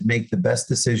make the best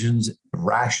decisions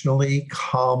rationally,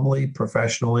 calmly,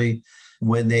 professionally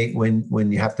when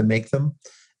you have to make them.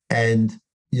 And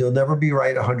you'll never be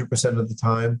right 100% of the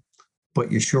time,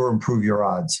 but you sure improve your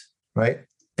odds, right?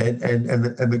 And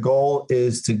the goal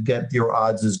is to get your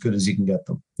odds as good as you can get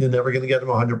them. You're never going to get them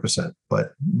 100%,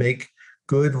 but make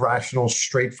good, rational,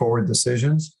 straightforward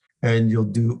decisions, and you'll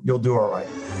do all right.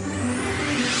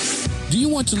 Do you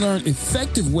want to learn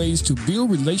effective ways to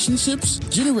build relationships,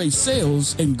 generate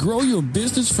sales, and grow your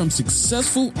business from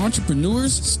successful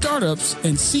entrepreneurs, startups,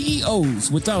 and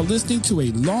CEOs without listening to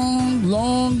a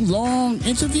long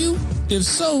interview? If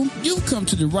so, you've come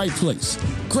to the right place.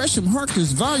 Gresham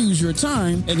Harkless values your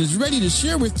time and is ready to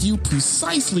share with you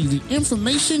precisely the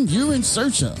information you're in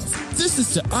search of. This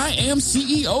is the I Am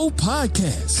CEO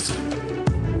podcast.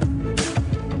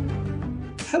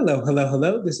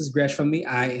 Hello. This is Gresh from the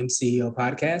I Am CEO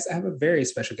podcast. I have a very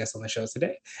special guest on the show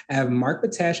today. I have Mark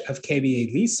Batesh of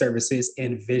KBA Lease Services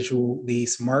and Visual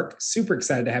Lease. Mark, super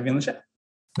excited to have you on the show.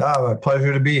 Oh, a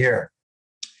pleasure to be here.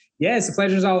 Yes, the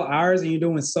pleasure is all ours, and you're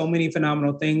doing so many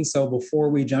phenomenal things. So before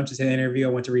we jump into the interview, I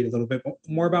want to read a little bit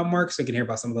more about Mark so you can hear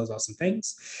about some of those awesome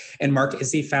things. And Mark is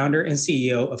the founder and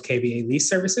CEO of KBA Lease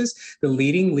Services, the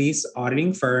leading lease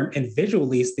auditing firm, and Visual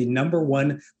Lease, the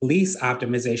 #1 lease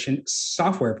optimization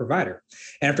software provider.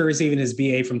 After receiving his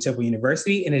BA from Temple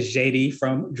University and his JD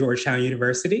from Georgetown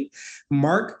University,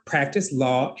 Mark practiced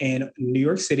law in New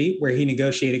York City, where he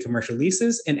negotiated commercial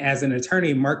leases. And as an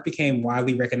attorney, Mark became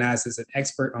widely recognized as an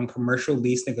expert on commercial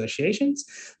lease negotiations,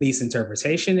 lease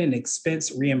interpretation, and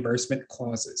expense reimbursement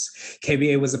clauses.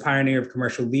 KBA was a pioneer of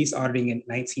commercial lease auditing in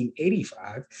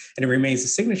 1985, and it remains a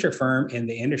signature firm in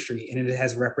the industry. And it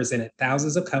has represented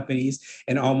thousands of companies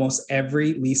in almost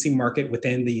every leasing market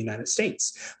within the United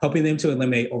States, helping them to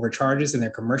eliminate overcharges in their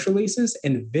commercial leases.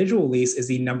 And Visual Lease is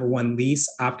the #1 lease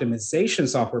optimization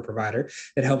software provider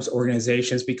that helps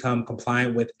organizations become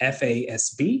compliant with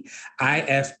FASB,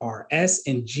 IFRS,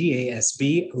 and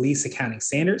GASB lease accounting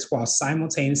standards while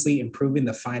simultaneously improving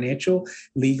the financial,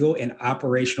 legal, and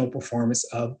operational performance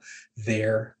of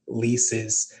their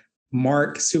leases.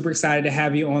 Mark, super excited to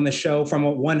have you on the show. From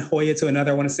one Hoya to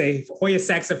another, I want to say Hoya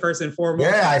Saxa first and foremost.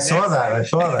 Yeah, I saw that.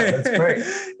 That's great.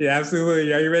 Yeah,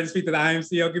 absolutely. Are you ready to speak to the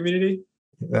IMCO community?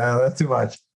 No, that's too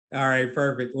much. All right,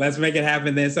 perfect. Let's make it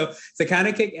happen then. So to kind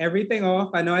of kick everything off,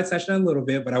 I know I touched on a little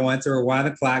bit, but I wanted to rewind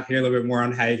the clock, hear a little bit more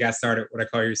on how you got started, what I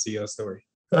call your CEO story.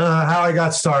 How I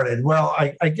got started. Well,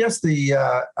 I guess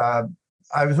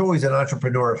I was always an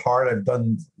entrepreneur at heart. I've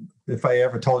done, if I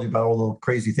ever told you about all the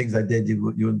crazy things I did, you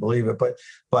wouldn't believe it.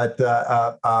 But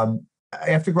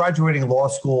after graduating law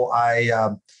school,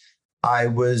 I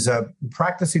was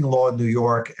practicing law in New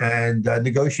York and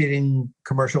negotiating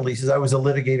commercial leases. I was a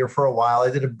litigator for a while.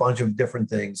 I did a bunch of different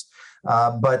things.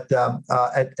 But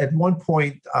at one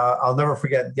point, I'll never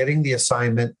forget getting the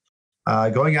assignment,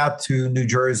 going out to New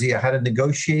Jersey. I had to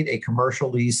negotiate a commercial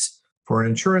lease for an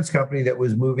insurance company that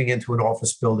was moving into an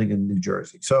office building in New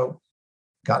Jersey. So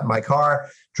got in my car,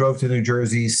 drove to New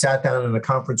Jersey, sat down in a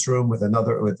conference room with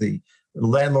the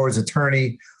landlord's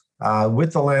attorney,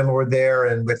 with the landlord there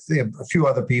and with a few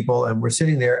other people. And we're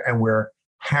sitting there and we're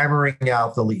hammering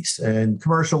out the lease. And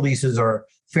commercial leases are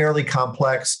fairly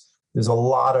complex. There's a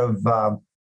lot of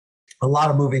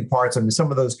moving parts. I mean, some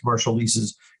of those commercial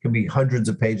leases can be hundreds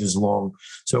of pages long.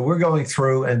 So we're going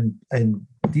through and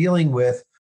dealing with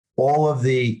all of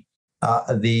the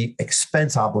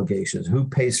expense obligations. Who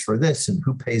pays for this and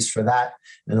who pays for that?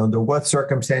 And under what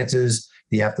circumstances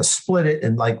do you have to split it?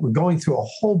 And we're going through a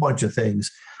whole bunch of things.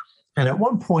 And at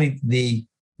one point, the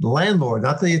landlord,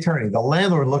 not the attorney, the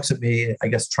landlord looks at me, I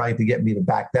guess, trying to get me to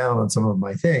back down on some of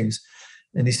my things.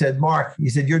 And he said, Mark,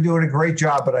 you're doing a great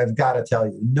job, but I've got to tell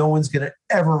you, no one's going to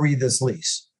ever read this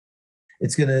lease.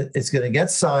 It's going to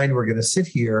get signed. We're going to sit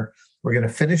here. We're going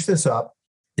to finish this up.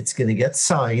 It's going to get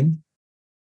signed.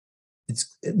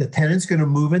 The tenant's going to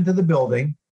move into the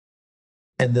building,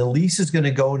 and the lease is going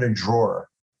to go in a drawer,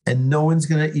 and no one's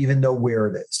going to even know where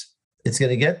it is. It's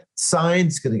going to get signed.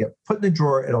 It's going to get put in a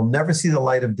drawer. It'll never see the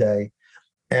light of day.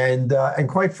 And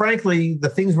quite frankly, the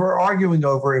things we're arguing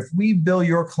over, if we bill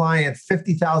your client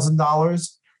 $50,000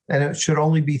 and it should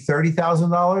only be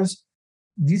 $30,000,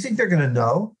 do you think they're going to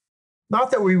know? Not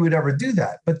that we would ever do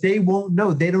that, but they won't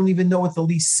know. They don't even know what the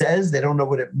lease says. They don't know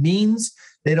what it means.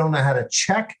 They don't know how to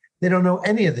check. They don't know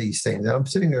any of these things. And I'm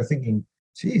sitting there thinking,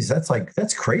 geez,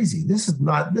 that's crazy. This is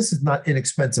not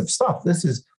inexpensive stuff.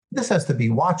 This has to be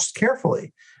watched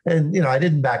carefully. And, I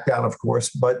didn't back down, of course,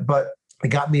 but it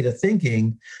got me to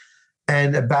thinking.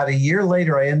 And about a year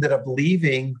later, I ended up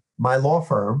leaving my law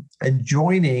firm and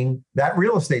joining that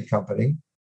real estate company.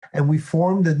 And we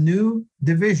formed a new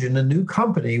division, a new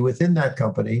company within that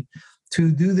company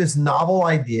to do this novel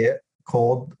idea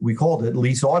we called it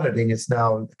lease auditing. It's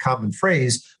now a common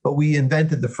phrase, but we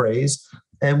invented the phrase.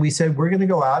 And we said, we're going to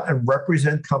go out and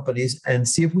represent companies and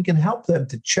see if we can help them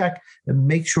to check and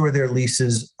make sure their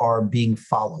leases are being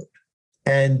followed.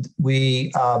 And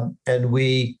we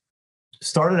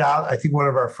started out, I think one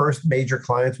of our first major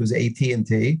clients was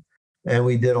AT&T, and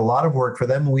we did a lot of work for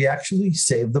them. And we actually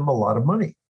saved them a lot of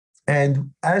money.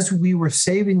 And as we were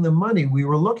saving the money, we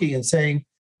were looking and saying,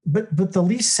 but the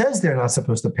lease says they're not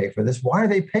supposed to pay for this. Why are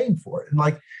they paying for it? And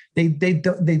like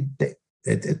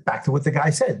it's back to what the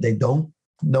guy said. They don't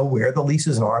know where the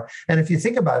leases are. And if you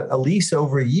think about it, a lease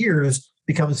over years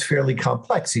becomes fairly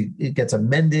complex. It gets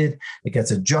amended, it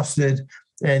gets adjusted.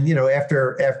 And,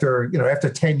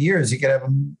 after 10 years, you could have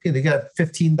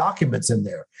 15 documents in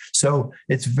there. So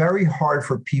it's very hard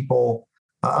for people,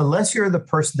 unless you're the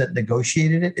person that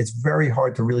negotiated it, it's very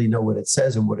hard to really know what it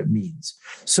says and what it means.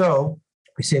 So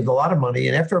we saved a lot of money.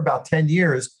 And after about 10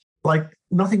 years, like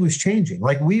nothing was changing.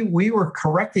 Like we were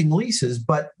correcting leases,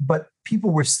 but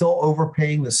people were still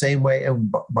overpaying the same way.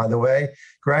 And by the way,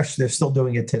 Gresh, they're still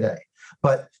doing it today.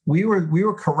 But we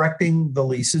were correcting the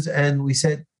leases, and we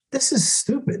said, this is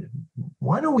stupid.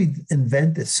 Why don't we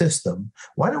invent a system?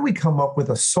 Why don't we come up with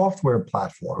a software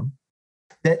platform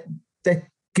that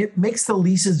makes the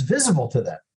leases visible to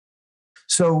them?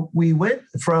 So we went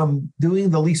from doing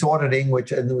the lease auditing,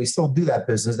 and we still do that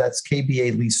business. That's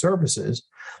KBA Lease Services.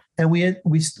 And we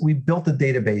built a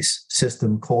database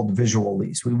system called Visual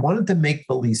Lease. We wanted to make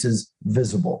the leases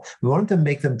visible. We wanted to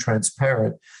make them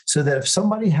transparent so that if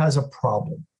somebody has a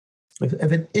problem, if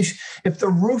the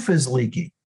roof is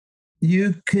leaking,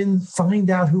 you can find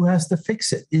out who has to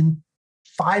fix it in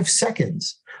 5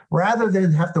 seconds, rather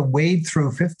than have to wade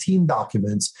through 15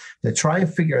 documents to try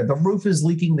and figure out the roof is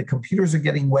leaking, the computers are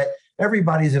getting wet,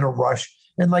 everybody's in a rush.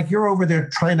 And like you're over there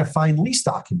trying to find lease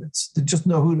documents to just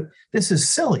know this is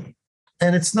silly.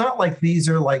 And it's not like these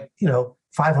are like,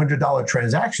 $500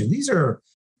 transactions. These are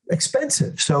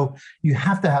expensive. So you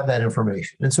have to have that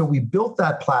information. And so we built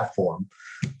that platform.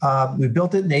 We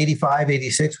built it in 85,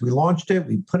 86. We launched it.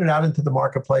 We put it out into the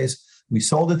marketplace. We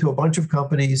sold it to a bunch of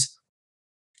companies.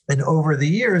 And over the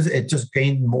years, it just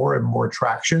gained more and more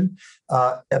traction.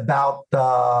 About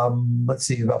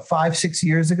 5-6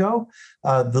 years ago,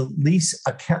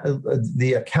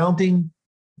 the accounting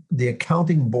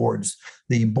boards,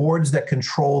 the boards that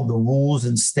control the rules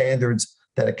and standards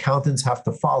that accountants have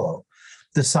to follow,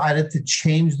 decided to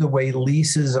change the way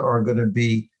leases are going to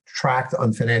be tracked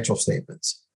on financial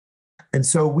statements. And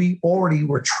so we already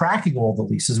were tracking all the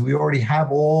leases. We already have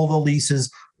all the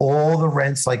leases, all the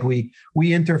rents. Like we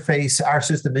interface, our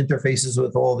system interfaces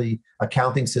with all the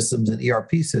accounting systems and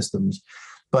ERP systems.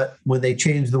 But when they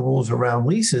changed the rules around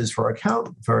leases for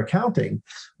accounting,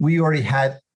 we already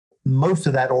had most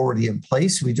of that already in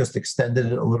place. We just extended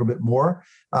it a little bit more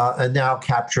and now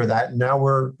capture that. And now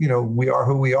we are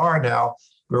who we are now.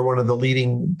 We're one of the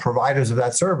leading providers of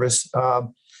that service.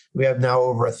 We have now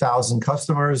over 1,000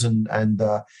 customers and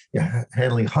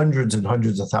handling hundreds and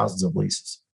hundreds of thousands of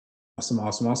leases.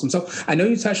 Awesome. So I know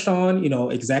you touched on,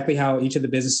 exactly how each of the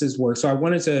businesses work. So I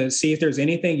wanted to see if there's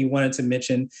anything you wanted to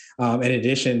mention in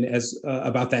addition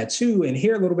about that too, and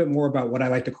hear a little bit more about what I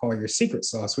like to call your secret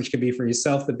sauce, which could be for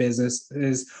yourself, the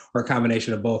businesses, or a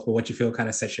combination of both, but what you feel kind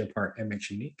of sets you apart and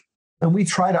makes you unique. And we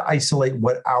try to isolate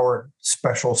what our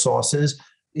special sauce is.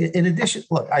 In addition,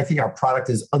 look, I think our product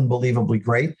is unbelievably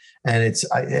great, and it's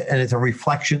a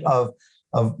reflection of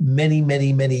many,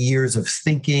 many, many years of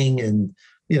thinking, and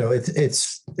I think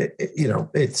it's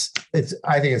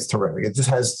terrific. It just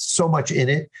has so much in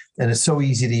it, and it's so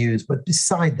easy to use. But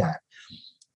beside that,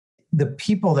 the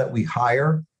people that we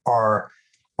hire are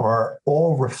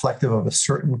all reflective of a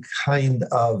certain kind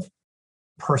of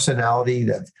personality,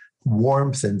 that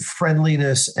warmth and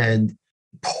friendliness and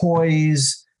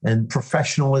poise and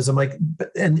professionalism,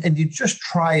 and you just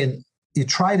try to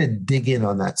dig in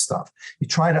on that stuff. You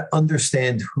try to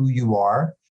understand who you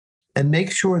are and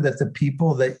make sure that the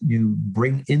people that you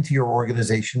bring into your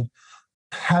organization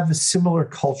have a similar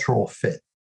cultural fit.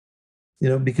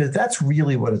 Because that's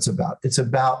really what it's about. It's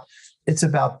about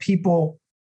people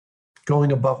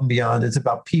going above and beyond. It's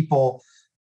about people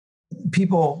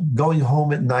going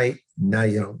home at night. Now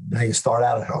you start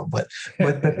out at home, but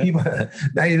people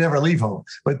now you never leave home.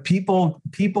 But people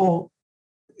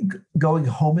going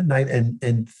home at night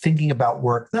and thinking about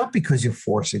work, not because you're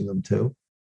forcing them to,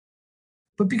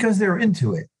 but because they're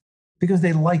into it. because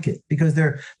they like it, because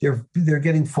they're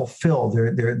getting fulfilled.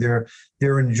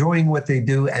 They're enjoying what they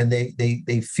do, and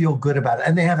they feel good about it.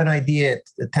 And they have an idea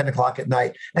at 10 o'clock at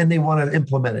night, and they want to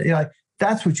implement it.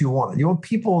 That's what you want. You want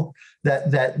people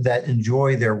that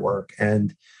enjoy their work,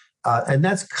 and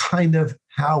that's kind of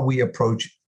how we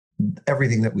approach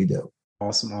everything that we do.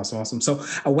 Awesome. So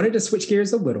I wanted to switch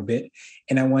gears a little bit,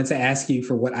 and I wanted to ask you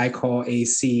for what I call a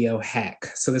CEO hack.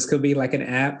 So this could be like an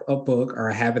app, a book, or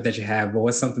a habit that you have, but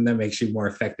what's something that makes you more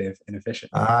effective and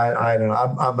efficient? I don't know.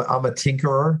 I'm a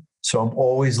tinkerer, so I'm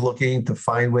always looking to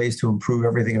find ways to improve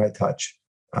everything I touch.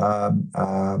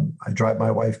 I drive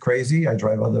my wife crazy. I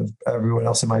drive everyone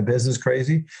else in my business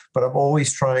crazy, but I'm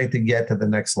always trying to get to the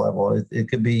next level. It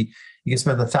could be, you can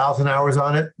spend 1,000 hours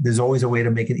on it. There's always a way to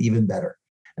make it even better.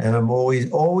 And I'm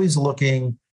always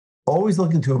looking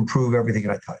to improve everything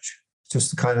I touch. It's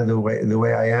just kind of the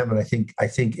way I am. And I think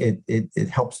it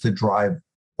helps to drive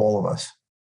all of us.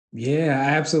 Yeah,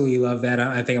 I absolutely love that.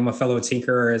 I think I'm a fellow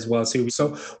tinkerer as well, too.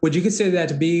 So would you consider that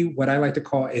to be what I like to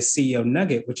call a CEO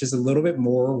nugget, which is a little bit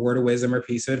more word of wisdom or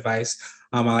piece of advice?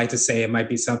 I like to say it might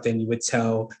be something you would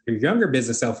tell your younger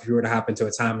business self if you were to hop into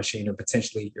a time machine, or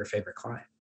potentially your favorite client.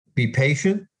 Be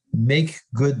patient, make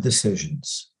good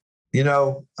decisions. We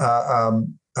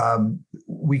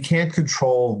can't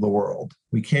control the world.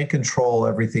 We can't control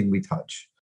everything we touch.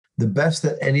 The best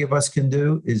that any of us can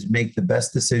do is make the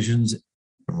best decisions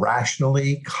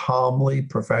rationally, calmly,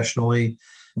 professionally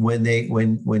when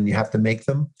you have to make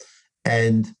them.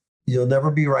 And you'll never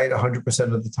be right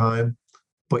 100% of the time,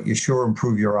 but you sure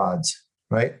improve your odds,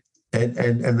 right? And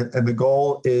the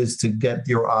goal is to get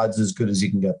your odds as good as you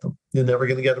can get them. You're never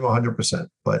going to get them 100%,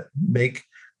 but make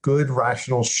good,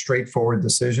 rational, straightforward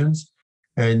decisions,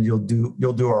 and you'll do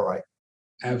all right.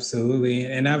 Absolutely.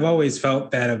 And I've always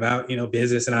felt that about,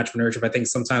 business and entrepreneurship. I think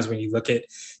sometimes when you look at,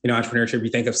 entrepreneurship,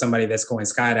 you think of somebody that's going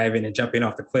skydiving and jumping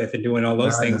off the cliff and doing all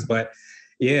those things. But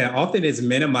yeah, often it's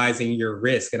minimizing your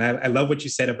risk. And I love what you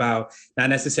said about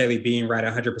not necessarily being right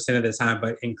 100% of the time,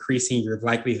 but increasing your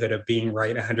likelihood of being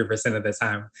right 100% of the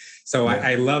time. So yeah.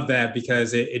 I love that,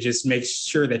 because it just makes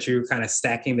sure that you're kind of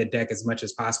stacking the deck as much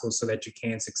as possible so that you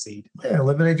can succeed. Yeah,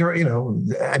 eliminate your,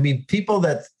 people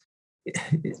that,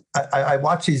 I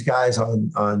watch these guys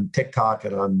on TikTok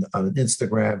and on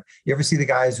Instagram. You ever see the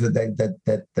guys with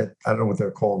that I don't know what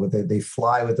they're called, but they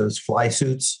fly with those fly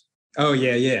suits? Oh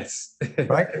yeah, yes.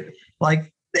 Right?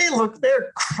 Like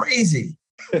they're crazy.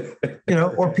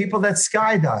 Or people that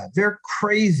skydive, they're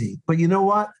crazy. But you know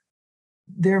what?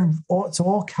 It's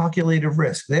all calculated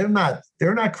risk. They're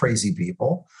not crazy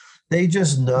people. They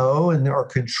just know and are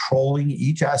controlling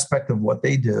each aspect of what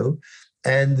they do.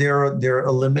 And they're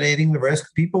eliminating the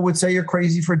risk. People would say you're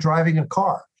crazy for driving a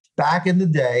car. Back in the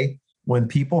day, when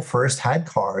people first had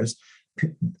cars,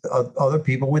 other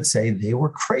people would say they were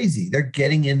crazy. They're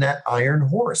getting in that iron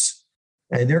horse,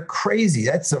 and they're crazy.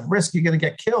 That's a risk. You're going to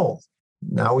get killed.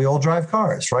 Now we all drive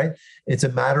cars, right? It's a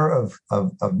matter of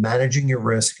managing your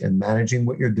risk and managing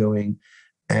what you're doing.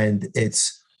 And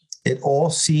it all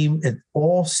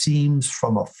seems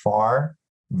from afar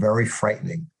very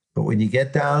frightening. But when you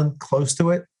get down close to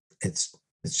it, it's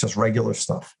just regular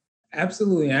stuff.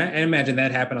 Absolutely. I imagine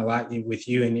that happened a lot with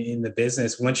you in the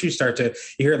business. Once you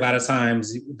hear a lot of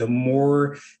times, the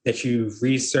more that you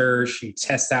research, you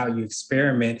test out, you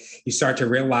experiment, you start to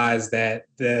realize that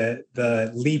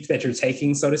the leap that you're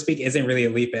taking, so to speak, isn't really a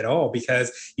leap at all,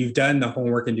 because you've done the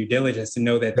homework and due diligence to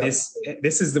know that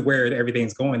this is where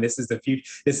everything's going. This is the future.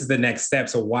 This is the next step.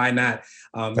 So why not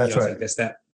take this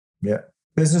step? Yeah.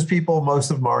 Business people, most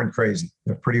of them aren't crazy.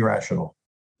 They're pretty rational.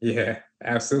 Yeah,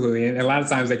 absolutely. And a lot of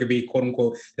times they could be, quote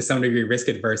unquote, to some degree risk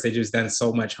adverse. They've just done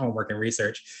so much homework and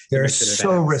research. They're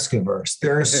so risk averse.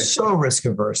 They're so risk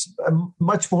averse,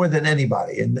 much more than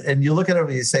anybody. And you look at them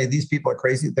and you say, these people are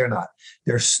crazy. They're not.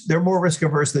 They're more risk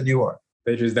averse than you are.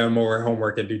 They've just done more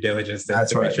homework and due diligence to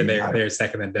make sure they're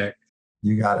second the deck.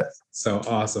 You got it. So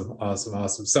awesome.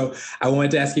 So I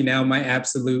wanted to ask you now my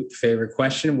absolute favorite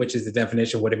question, which is the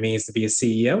definition of what it means to be a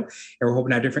CEO. And we're hoping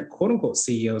to have different quote unquote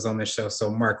CEOs on this show. So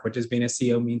Mark, what does being a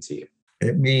CEO mean to you?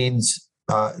 It means,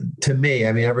 to me,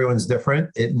 everyone's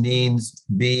different. It means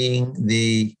being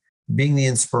the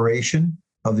inspiration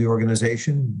of the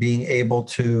organization, being able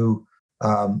to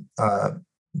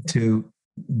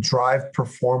drive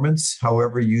performance,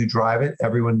 however you drive it.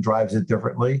 Everyone drives it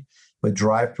differently. But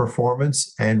drive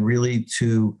performance and really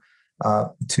to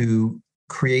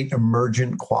create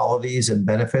emergent qualities and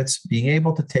benefits, being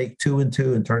able to take 2 and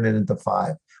 2 and turn it into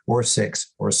 5 or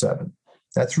 6 or 7.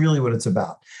 That's really what it's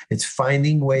about. It's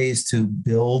finding ways to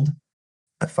build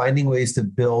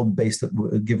based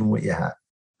on given what you have.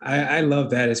 I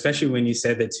love that, especially when you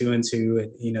said that 2 and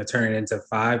 2, turn it into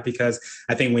 5, because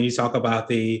I think when you talk about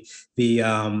the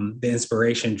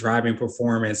inspiration, driving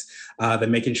performance, the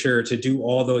making sure to do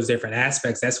all those different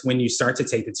aspects, that's when you start to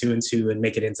take the 2 and 2 and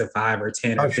make it into 5 or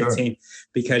 10 or 15,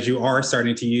 because you are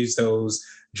starting to use those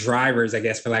drivers, I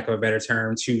guess, for lack of a better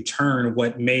term, to turn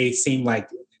what may seem like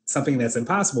something that's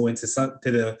impossible into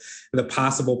the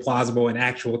possible, plausible, and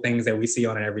actual things that we see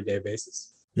on an everyday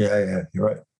basis. Yeah, you're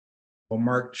right. Well,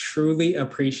 Mark, truly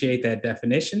appreciate that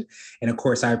definition. And of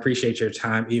course, I appreciate your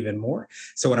time even more.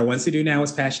 So what I want to do now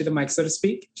is pass you the mic, so to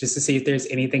speak, just to see if there's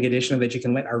anything additional that you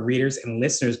can let our readers and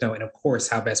listeners know. And of course,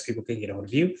 how best people can get on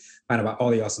with you, find out about all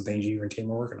the awesome things you and your team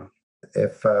are working on.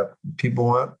 If people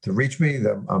want to reach me,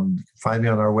 find me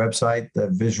on our website,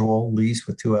 Visual Lease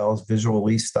with 2 L's,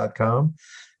 visuallease.com.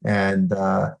 And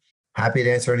happy to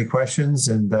answer any questions.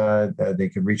 And they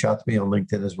can reach out to me on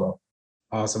LinkedIn as well.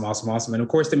 Awesome. And of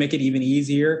course, to make it even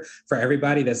easier for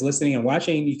everybody that's listening and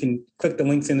watching, you can click the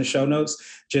links in the show notes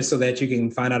just so that you can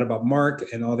find out about Mark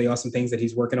and all the awesome things that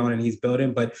he's working on and he's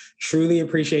building. But truly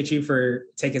appreciate you for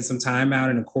taking some time out.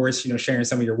 And of course, sharing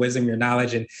some of your wisdom, your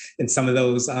knowledge, and some of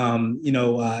those,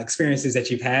 experiences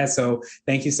that you've had. So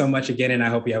thank you so much again. And I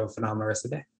hope you have a phenomenal rest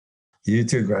of the day. You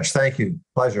too, Gresh. Thank you.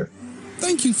 Pleasure.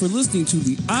 Thank you for listening to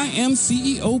the I Am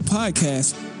CEO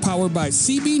podcast, powered by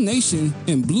CB Nation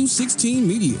and Blue 16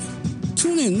 Media.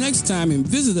 Tune in next time and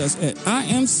visit us at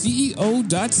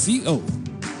imceo.co.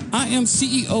 I Am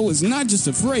CEO is not just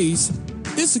a phrase,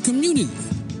 it's a community.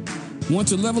 Want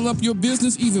to level up your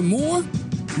business even more?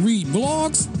 Read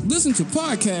blogs, listen to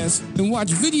podcasts, and watch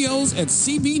videos at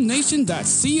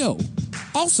cbnation.co.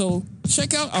 Also,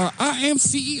 check out our I Am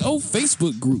CEO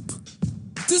Facebook group.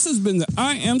 This has been the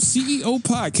I Am CEO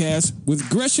podcast with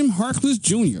Gresham Harkless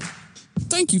Jr.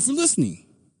 Thank you for listening.